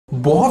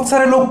बहुत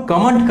सारे लोग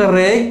कमेंट कर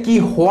रहे हैं कि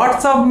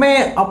व्हाट्सएप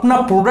में अपना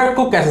प्रोडक्ट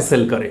को कैसे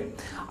सेल करें।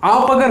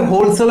 आप अगर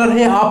होलसेलर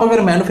है, आप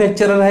अगर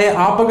मैन्युफैक्चरर है,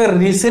 आप अगर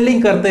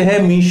रीसेलिंग करते हैं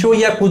मीशो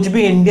या कुछ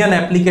भी इंडियन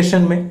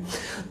एप्लीकेशन में,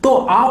 तो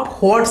आप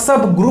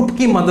व्हाट्सएप ग्रुप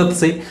की मदद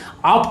से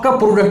आपका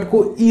प्रोडक्ट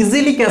को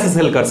इजीली कैसे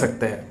सेल कर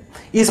सकते हैं।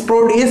 इस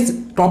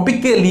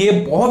टॉपिक के लिए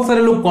बहुत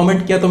सारे लोग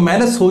कमेंट किया, तो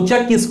मैंने सोचा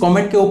कि इस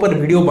कमेंट के ऊपर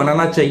वीडियो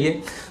बनाना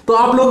चाहिए। तो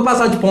आप लोगों के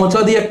पास आज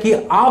पहुंचा दिया कि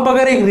आप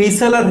अगर एक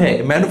रीसेलर है,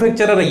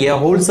 मैन्युफैक्चरर है या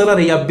होलसेलर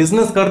है या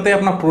बिजनेस करते हैं,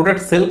 अपना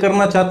प्रोडक्ट सेल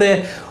करना चाहते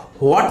हैं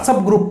व्हाट्सएप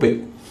ग्रुप पे,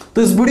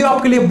 तो इस वीडियो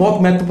आपके लिए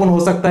बहुत महत्वपूर्ण हो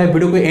सकता है।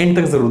 वीडियो को एंड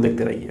तक जरूर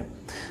देखते रहिए।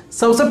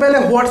 सबसे पहले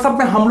व्हाट्सएप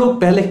में हम लोग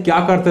पहले क्या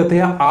करते थे,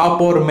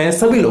 आप और मैं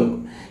सभी लोग,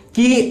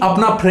 कि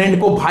अपना फ्रेंड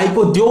को, भाई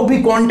को, जो भी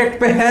कांटेक्ट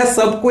पे है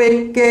सबको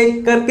एक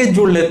एक करके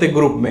जुड़ लेते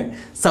ग्रुप में,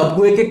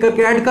 सबको एक एक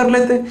करके ऐड कर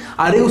लेते।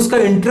 अरे उसका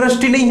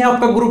इंटरेस्ट ही नहीं है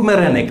आपका ग्रुप में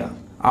रहने का,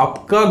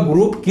 आपका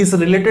ग्रुप किस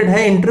रिलेटेड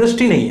है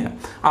इंटरेस्ट ही नहीं है।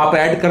 आप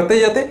ऐड करते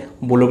जाते,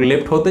 वो लोग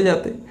लेफ्ट होते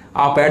जाते,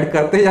 आप ऐड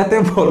करते जाते,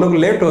 वो लोग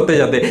लेफ्ट होते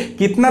जाते।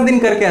 कितना दिन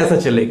करके ऐसा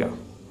चलेगा?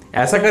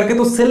 ऐसा करके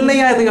तो सेल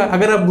नहीं आएगा।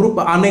 अगर आप ग्रुप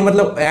आने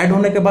मतलब ऐड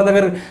होने के बाद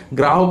अगर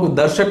ग्राहक,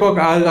 दर्शक,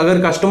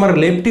 अगर कस्टमर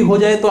लेफ्ट ही हो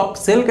जाए तो आप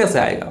सेल कैसे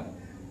आएगा?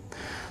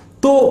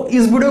 तो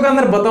इस वीडियो के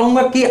अंदर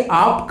बताऊंगा कि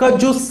आपका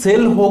जो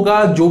सेल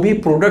होगा, जो भी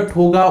प्रोडक्ट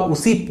होगा,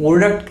 उसी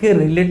प्रोडक्ट के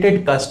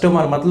रिलेटेड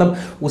कस्टमर, मतलब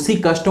उसी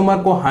कस्टमर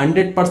को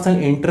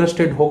 100%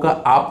 इंटरेस्टेड होगा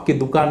आपकी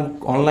दुकान,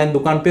 ऑनलाइन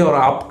दुकान पे और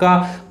आपका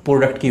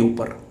प्रोडक्ट के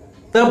ऊपर,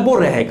 तब वो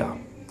रहेगा।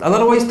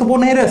 अदरवाइज तो वो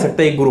नहीं रह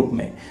सकता एक ग्रुप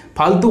में।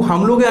 फालतू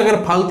हम लोग अगर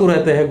फालतू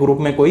रहते हैं ग्रुप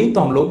में कोई,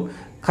 तो हम लोग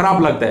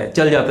खराब लगता है,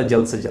 चल जाता है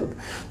जल्द से जल्द।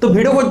 तो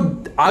वीडियो को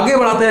आगे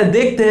बढ़ाते हैं,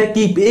 देखते हैं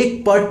कि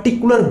एक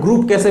पर्टिकुलर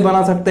ग्रुप कैसे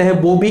बना सकते हैं,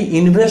 वो भी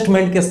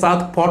इन्वेस्टमेंट के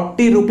साथ।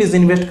 40 रुपीज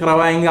इन्वेस्ट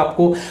करवाएंगे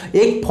आपको।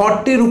 एक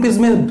 40 रुपीज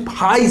में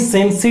high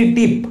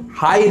sensitive,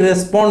 high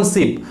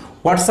responsive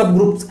WhatsApp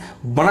groups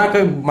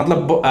बनाकर,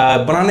 मतलब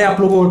बनाने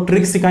आप लोगों को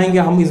ट्रिक्स सिखाएंगे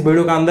हम इस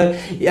वीडियो के अंदर।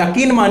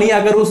 यकीन मानिए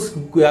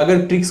अगर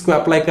ट्रिक्स को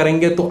अप्लाई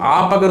करेंगे तो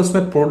आप अगर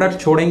उसमें प्रोडक्ट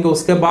छोड़ेंगे,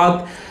 उसके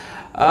बाद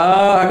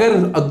अगर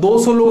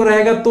 200 लोग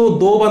रहेगा तो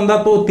 2 बंदा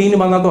तो 3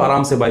 बंदा तो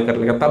आराम से बाय कर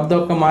लेगा, तब तो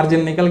आपका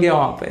मार्जिन निकल गया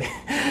वहां पे।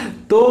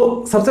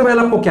 तो सबसे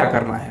पहले आपको क्या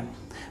करना है,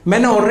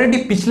 मैंने ऑलरेडी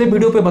पिछले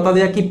वीडियो पे बता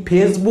दिया कि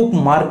फेसबुक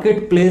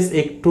मार्केट प्लेस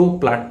एक ट्रू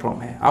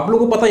प्लेटफॉर्म है। आप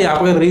लोगों को पता है,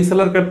 आप अगर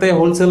रीसेलर करते हैं,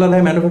 होलसेलर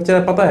है,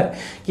 मैन्युफैक्चरर, पता है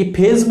कि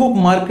फेसबुक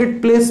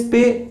मार्केट प्लेस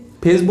पे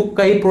फेसबुक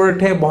का ही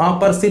प्रोडक्ट है, वहां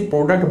पर सिर्फ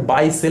प्रोडक्ट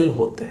बाय सेल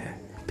होते हैं।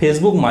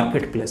 फेसबुक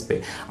मार्केट प्लेस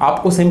पे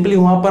आपको सिंपली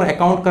वहां पर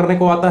अकाउंट करने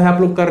को आता है,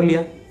 आप लोग कर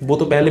लिया, वो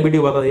तो पहले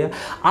वीडियो बता दिया।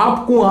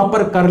 आपको वहां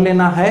पर कर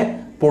लेना है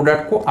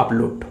प्रोडक्ट को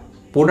अपलोड।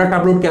 प्रोडक्ट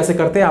अपलोड कैसे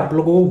करते हैं आप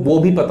लोगों को वो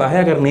भी पता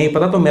है, अगर नहीं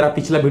पता तो मेरा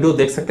पिछला वीडियो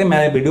देख सकते हैं,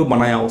 मैंने वीडियो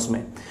बनाया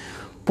उसमें।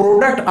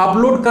 प्रोडक्ट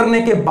अपलोड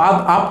करने के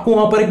बाद आपको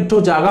वहां पर एक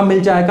तो जगह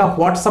मिल जाएगा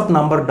व्हाट्सएप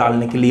नंबर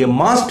डालने के लिए।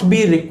 मस्ट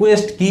बी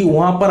रिक्वेस्ट की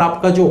वहां पर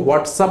आपका जो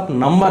व्हाट्सएप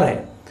नंबर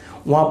है,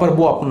 वहां पर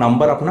वो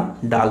नंबर अपना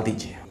डाल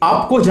दीजिए।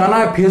 आपको जाना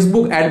है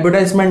फेसबुक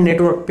एडवर्टाइजमेंट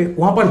नेटवर्क पे।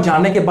 वहां पर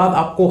जाने के बाद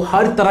आपको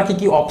हर तरह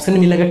की ऑप्शन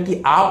मिलेगा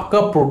कि आपका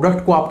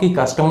प्रोडक्ट को आपकी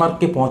कस्टमर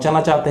के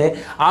पहुंचाना चाहते हैं,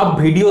 आप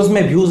वीडियोस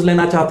में व्यूज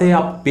लेना चाहते हैं,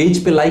 आप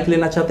पेज पे लाइक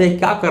लेना चाहते हैं,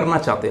 क्या करना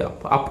चाहते हैं आप,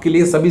 आपके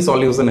लिए सभी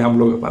सॉल्यूशन है हम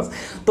लोगों के पास।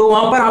 तो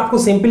वहां पर आपको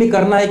सिंपली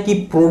करना है कि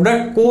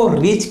प्रोडक्ट को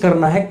रीच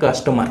करना है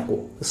कस्टमर को,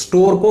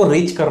 स्टोर को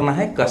रीच करना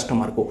है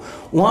कस्टमर को।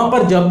 वहां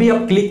पर जब भी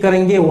आप क्लिक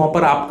करेंगे, वहां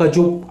पर आपका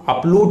जो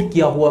अपलोड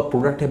किया हुआ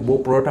प्रोडक्ट है वो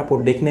प्रोडक्ट आपको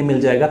देखने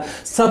मिल जाएगा।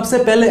 सबसे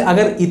पहले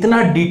अगर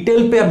इतना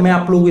डिटेल पे मैं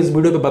आप लोगों को इस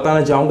वीडियो पे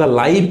बताना चाहूंगा,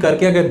 लाइव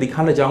करके अगर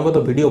दिखाना चाहूंगा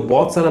तो वीडियो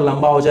बहुत सारा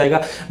लंबा हो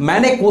जाएगा।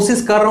 मैंने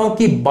कोशिश कर रहा हूं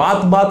कि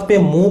बात बात पे,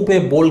 मुंह पे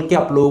बोल के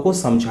आप लोगों को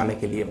समझाने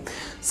के लिए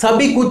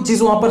सभी कुछ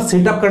चीज वहां पर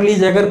सेटअप कर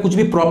लीजिए। अगर कुछ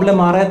भी प्रॉब्लम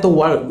आ रहा है तो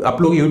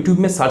आप लोग यूट्यूब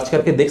में सर्च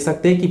करके देख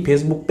सकते हैं कि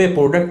फेसबुक पे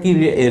प्रोडक्ट की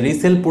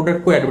रीसेल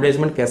प्रोडक्ट को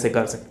एडवर्टाइजमेंट कैसे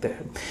कर सकते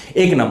हैं।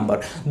 एक नंबर।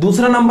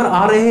 दूसरा नंबर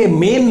आ रहे हैं,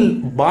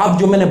 मेन बात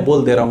जो मैंने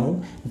बोल दे रहा हूं,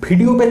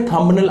 वीडियो पे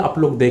थंबनेल आप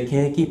लोग देखे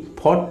हैं कि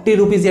 40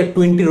 रुपीज या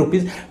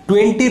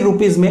 20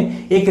 रुपीज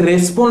में एक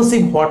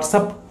रेस्पॉन्सिव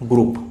व्हाट्सएप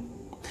ग्रुप।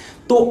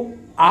 तो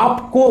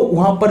आपको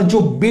वहां पर जो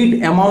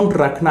बीड अमाउंट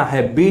रखना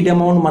है, बीड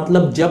अमाउंट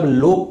मतलब जब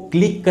लोग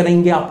क्लिक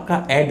करेंगे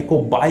आपका ऐड को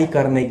बाय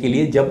करने के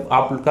लिए, जब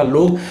आपका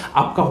लोग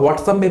आपका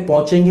व्हाट्सएप में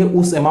पहुंचेंगे,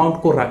 उस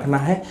अमाउंट को रखना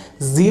है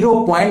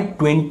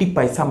 0.20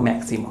 पैसा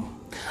मैक्सिमम।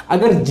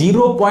 अगर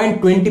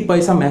 0.20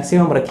 पैसा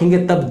मैक्सिमम रखेंगे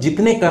तब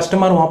जितने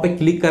कस्टमर वहां पे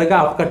क्लिक करेगा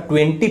आपका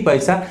 20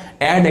 पैसा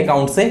ऐड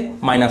अकाउंट से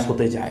माइनस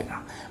होते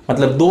जाएगा।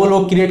 मतलब 2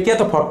 लोग क्रिएट किया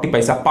तो 40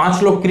 पैसा,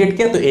 5 लोग क्रिएट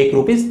किया तो 1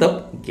 रुपीज,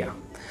 तब क्या।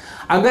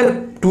 अगर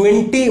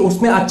 20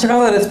 उसमें अच्छा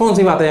खासा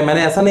रेस्पॉन्सिव आता है,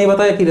 मैंने ऐसा नहीं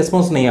बताया कि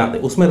रेस्पॉन्स नहीं आते,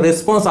 उसमें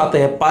रेस्पॉन्स आते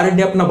हैं। पर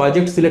डे अपना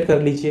बजट सिलेक्ट कर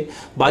लीजिए।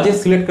 बजट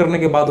सिलेक्ट करने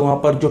के बाद वहां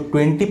पर जो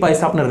 20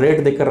 पैसा अपने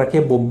रेट देकर रखे,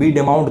 वो बीड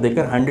अमाउंट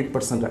देकर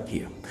 100%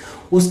 रखिए।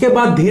 उसके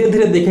बाद धीरे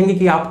धीरे देखेंगे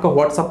कि आपका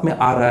व्हाट्सएप में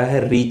आ रहा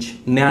है रीच,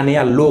 नया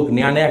नया लोग,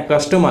 नया नया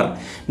कस्टमर,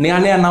 नया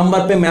नया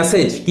नंबर पे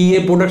मैसेज कि ये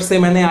प्रोडक्ट से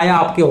मैंने आया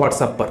आपके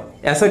व्हाट्सएप पर,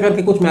 ऐसा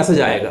करके कुछ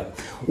मैसेज आएगा।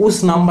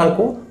 उस नंबर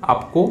को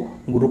आपको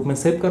ग्रुप में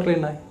सेव कर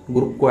लेना है,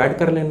 ग्रुप को ऐड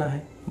कर लेना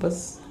है,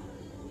 बस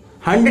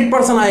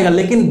 100% आएगा,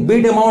 लेकिन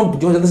बिड अमाउंट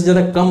जो ज्यादा से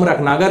ज्यादा कम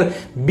रखना। अगर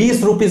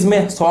 20 रुपीज में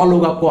 100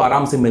 लोग आपको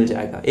आराम से मिल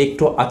जाएगा, एक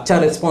तो अच्छा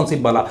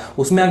रिस्पॉन्सिव वाला।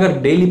 उसमें अगर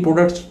डेली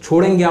प्रोडक्ट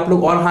छोड़ेंगे आप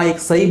लोग, और हाँ एक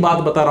सही बात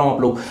बता रहा हूं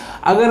आप लोग,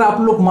 अगर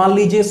आप लोग मान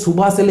लीजिए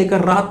सुबह से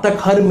लेकर रात तक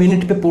हर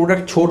मिनट पे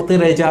प्रोडक्ट छोड़ते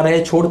रह जा रहे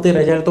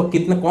हैं, तो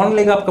कितना कौन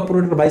लेगा आपका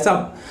प्रोडक्ट भाई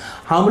साहब।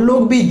 हम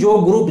लोग भी जो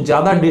ग्रुप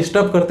ज्यादा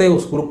डिस्टर्ब करते हैं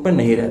उस ग्रुप में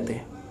नहीं रहते,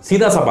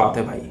 सीधा सा बात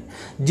है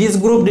भाई। जिस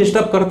ग्रुप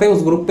डिस्टर्ब करते हैं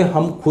उस ग्रुप पे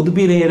हम खुद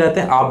भी नहीं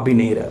रहते, आप भी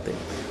नहीं रहते।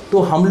 तो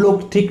हम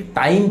लोग ठीक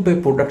टाइम पे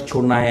प्रोडक्ट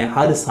छोड़ना है,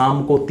 हर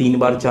शाम को 3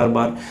 बार 4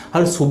 बार,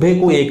 हर सुबह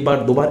को 1 बार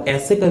 2 बार,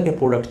 ऐसे करके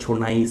प्रोडक्ट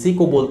छोड़ना है। इसी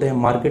को बोलते हैं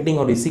मार्केटिंग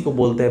और इसी को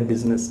बोलते हैं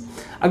बिजनेस।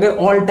 अगर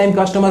ऑल टाइम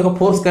कस्टमर को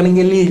फोर्स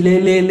करेंगे ले ले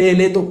ले ले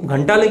ले तो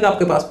घंटा लेगा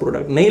आपके पास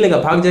प्रोडक्ट, नहीं लेगा,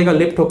 भाग जाएगा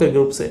लेफ्ट होकर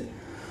ग्रुप से।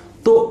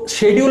 तो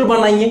शेड्यूल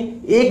बनाइए,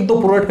 1-2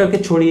 प्रोडक्ट करके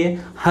छोड़िए,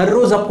 हर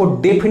रोज आपको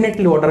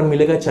डेफिनेटली ऑर्डर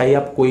मिलेगा, चाहे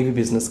आप कोई भी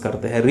बिजनेस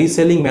करते हैं,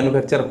 रीसेलिंग,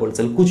 मैन्युफैक्चर,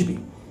 होलसेल, कुछ भी,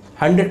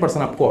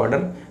 100% आपको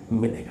ऑर्डर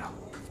मिलेगा।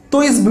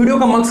 तो इस वीडियो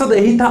का मकसद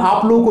यही था,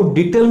 आप लोगों को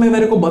डिटेल में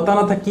मेरे को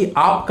बताना था कि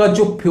आपका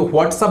जो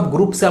व्हाट्सएप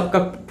ग्रुप से आपका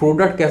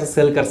प्रोडक्ट कैसे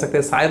सेल कर सकते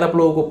हैं। शायद आप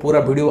लोगों को पूरा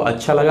वीडियो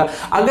अच्छा लगा।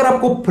 अगर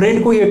आपको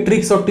फ्रेंड को ये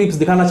ट्रिक्स और टिप्स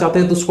दिखाना चाहते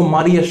हैं तो उसको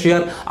मारिए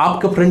शेयर।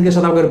 आपके फ्रेंड के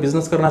साथ अगर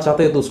बिजनेस करना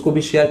चाहते हैं तो उसको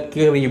भी शेयर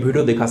करके ये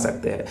वीडियो दिखा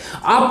सकते हैं।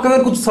 आपका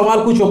अगर कुछ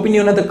सवाल, कुछ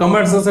ओपिनियन है तो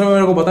कमेंट सेक्शन में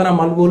मेरे को बताना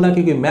मत भूलना,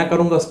 क्योंकि मैं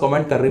करूंगा उस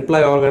कमेंट का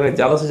रिप्लाई, और अगर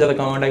ज्यादा से ज्यादा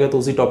कमेंट आएगा तो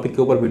उसी टॉपिक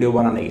के ऊपर वीडियो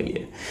बनाने के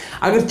लिए।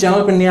 अगर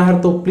चैनल पर नया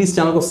है तो प्लीज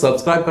चैनल को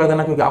सब्सक्राइब कर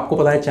देना, क्योंकि आपको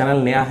पता है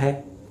चैनल नया है,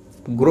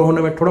 ग्रो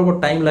होने में थोड़ा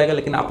बहुत टाइम लगेगा,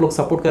 लेकिन आप लोग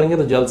सपोर्ट करेंगे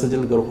तो जल्द से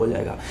जल्द ग्रो हो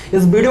जाएगा।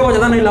 इस वीडियो को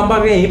ज्यादा नहीं लंबा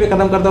करके यहीं पे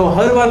खत्म करता हूं।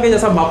 हर बार के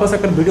जैसा वापस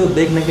आकर वीडियो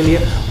देखने के लिए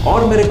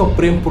और मेरे को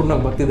प्रेम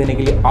पूर्णक भक्ति देने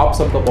के लिए आप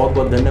सबका बहुत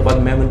बहुत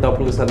धन्यवाद। मैं मिलता हूं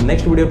आप लोगों के साथ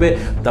नेक्स्ट वीडियो पे,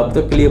 तब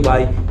तक के लिए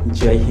बाय,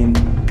 जय हिंद,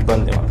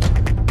 वंदे मातरम।